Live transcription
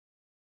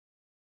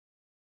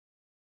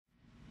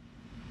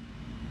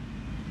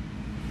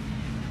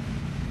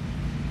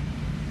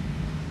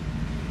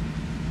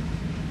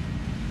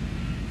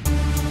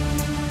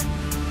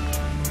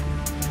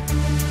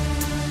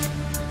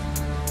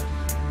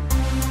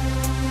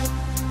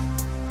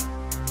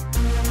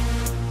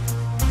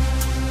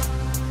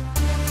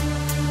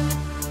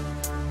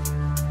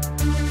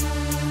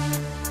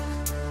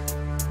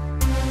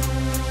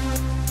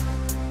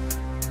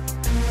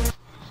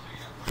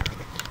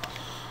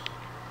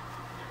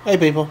Hey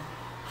people.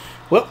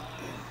 Well,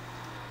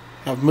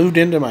 I've moved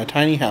into my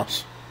tiny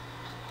house.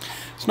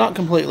 It's not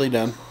completely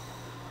done,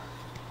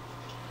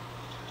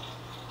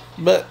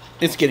 but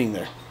it's getting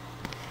there.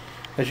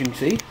 As you can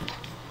see,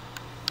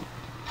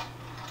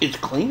 it's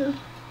cleaner.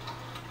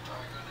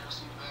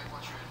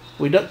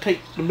 We duct tape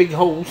the big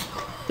holes.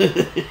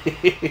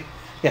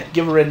 Yeah,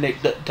 give a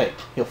redneck duct tape.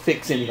 He'll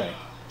fix anything.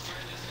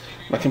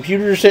 My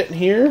computer's sitting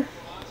here.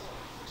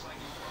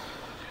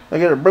 I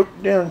got a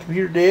broke down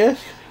computer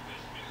desk.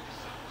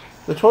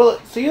 The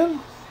toilet's in.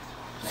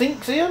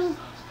 Sink's in.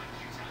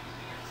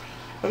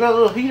 I got a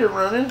little heater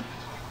running.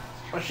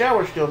 My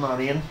shower's still not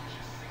in.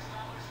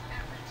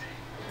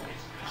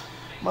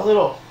 My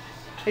little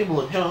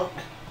table of junk.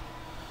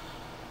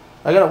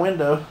 I got a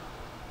window.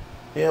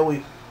 Yeah,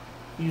 we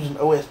use an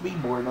OSB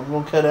board, and I'm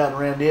going to cut out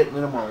around it, and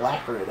then I'm going to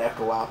lacquer it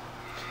after a while.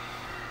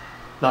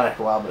 Not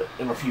after a while, but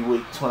in a few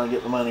weeks when I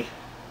get the money.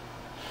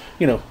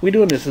 You know, we're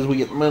doing this as we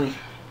get the money.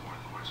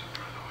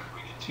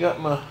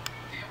 Got my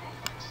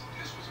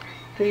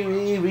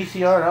TV,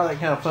 VCR, all that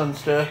kind of fun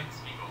stuff.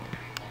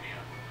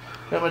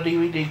 Got my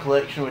DVD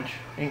collection, which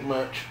ain't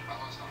much.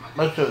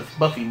 Most of it's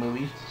Buffy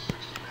movies.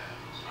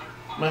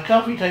 My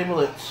coffee table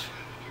that's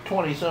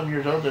 20-some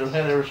years old that I've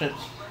had ever since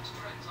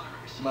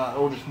my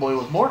oldest boy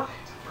was born.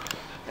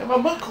 And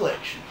my book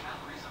collection.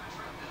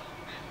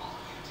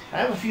 I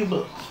have a few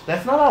books.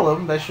 That's not all of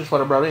them, that's just what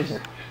I brought in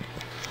here.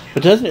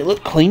 But doesn't it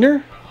look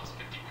cleaner?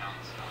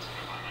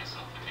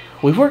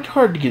 We've worked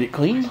hard to get it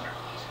clean.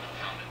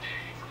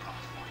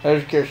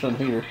 There's a kerosene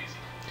heater.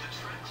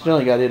 Still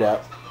only got it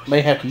out.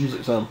 May have to use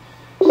it some.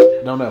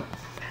 Don't know.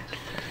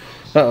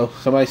 Uh-oh,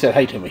 somebody said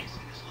hey to me.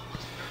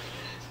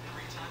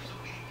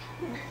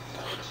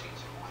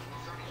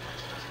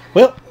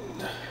 Well,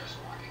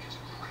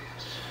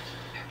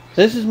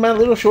 this is my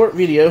little short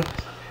video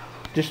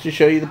just to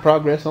show you the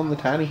progress on the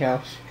tiny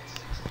house.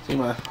 See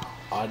my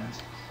odd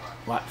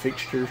light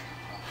fixtures,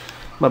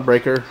 my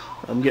breaker.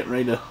 I'm getting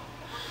ready to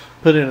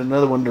put in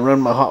another one to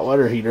run my hot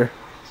water heater.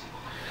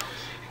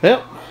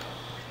 Well,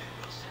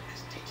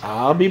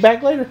 I'll be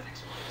back later.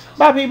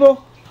 Bye,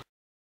 people.